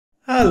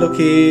Hello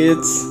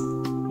kids,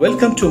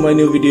 welcome to my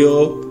new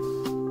video.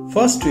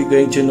 First we're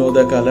going to know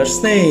the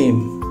color's name.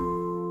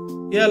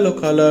 Yellow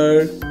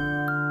color,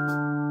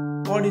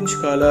 orange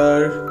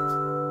color,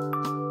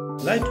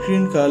 light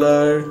green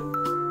color,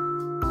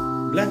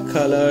 black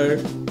color,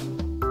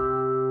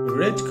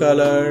 red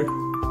color,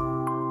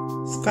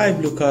 sky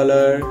blue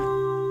color,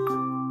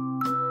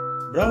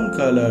 brown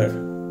color.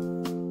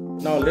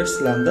 Now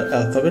let's learn the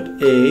alphabet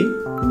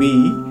A,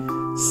 B,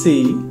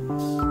 C,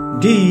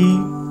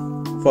 D.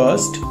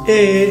 First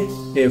A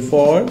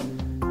for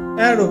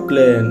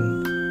aeroplane.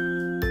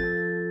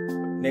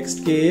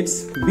 Next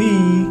kids,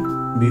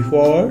 B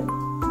for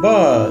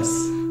bus.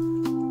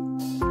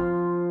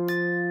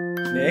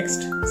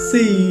 Next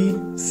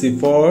C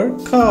for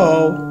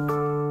cow.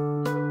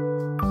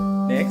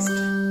 Next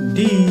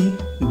D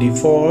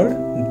for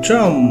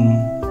drum.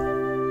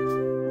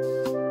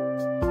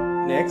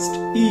 Next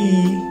E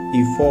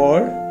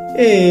for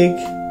egg.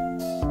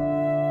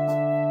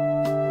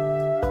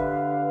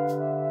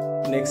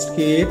 Next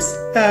kids,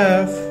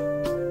 F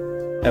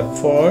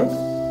for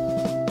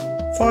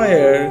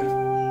fire.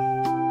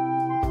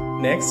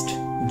 Next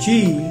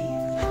G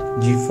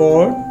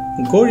for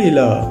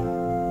gorilla.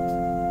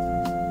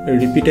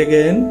 Repeat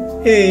again,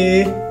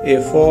 A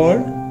for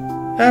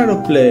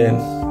aeroplane.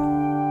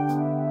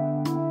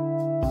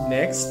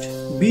 Next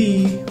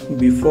B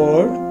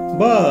for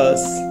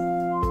bus.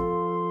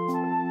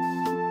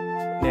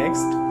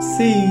 Next C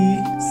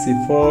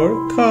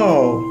for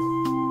cow.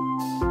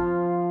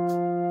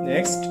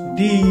 Next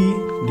D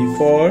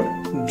for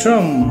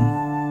drum.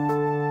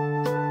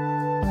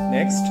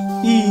 Next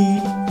E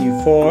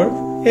for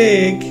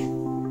egg.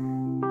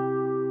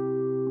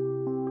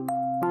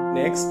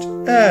 Next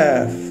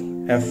F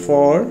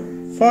for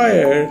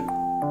fire.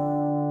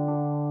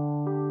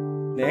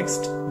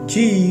 Next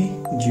G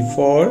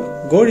for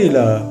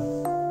gorilla.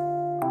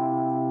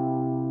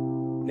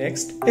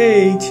 Next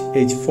H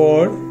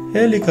for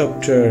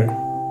helicopter.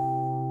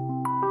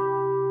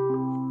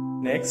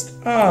 Next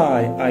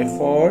I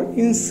for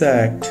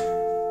insect.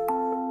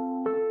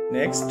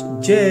 Next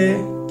J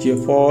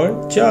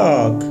for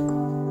jug.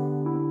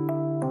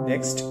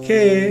 Next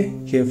K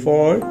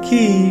for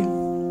key.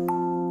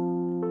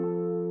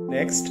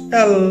 Next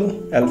L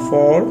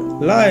for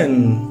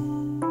lion.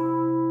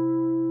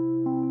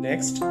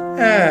 Next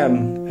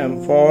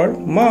M for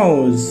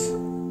mouse.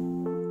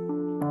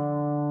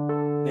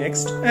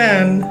 Next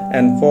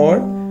N for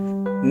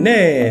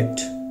net.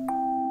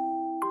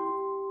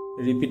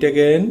 Repeat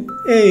again,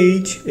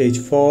 H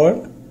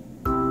for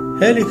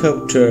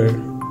helicopter.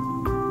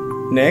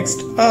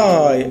 Next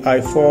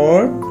I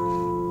for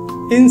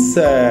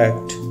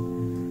insect.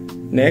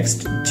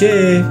 Next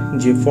J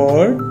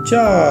for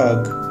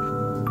jug.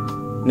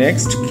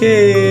 Next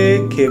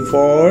K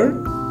for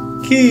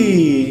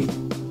key.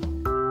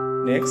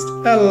 Next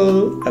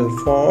L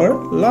for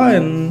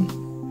lion.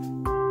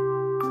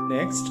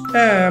 Next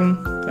M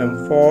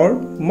for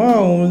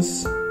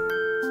mouse.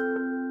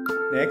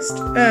 Next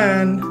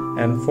N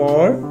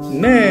for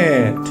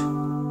net.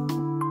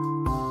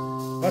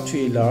 What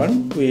we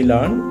learn? We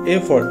learn A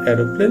for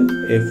aeroplane,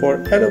 A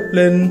for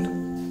aeroplane.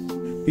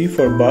 B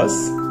for bus,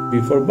 B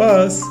for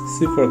bus.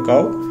 C for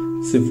cow,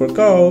 C for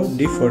cow.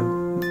 D for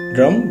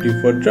drum, D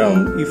for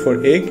drum. E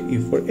for egg, E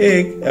for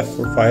egg. F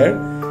for fire,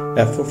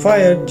 F for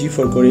fire. G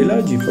for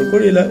gorilla, G for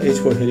gorilla. H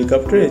for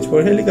helicopter, H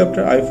for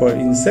helicopter. I for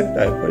insect,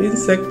 I for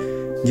insect.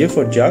 J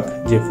for jug,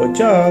 J for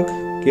jug.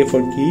 K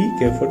for key,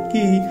 K for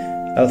key.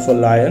 L for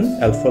lion,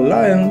 L for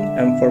lion.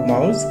 M for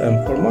mouse,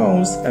 M for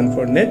mouse. N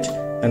for net,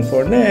 N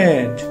for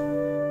net.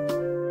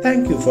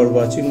 Thank you for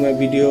watching my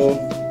video.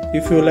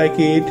 If you like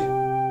it,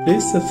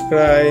 please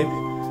subscribe.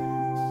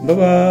 Bye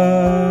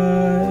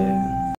bye.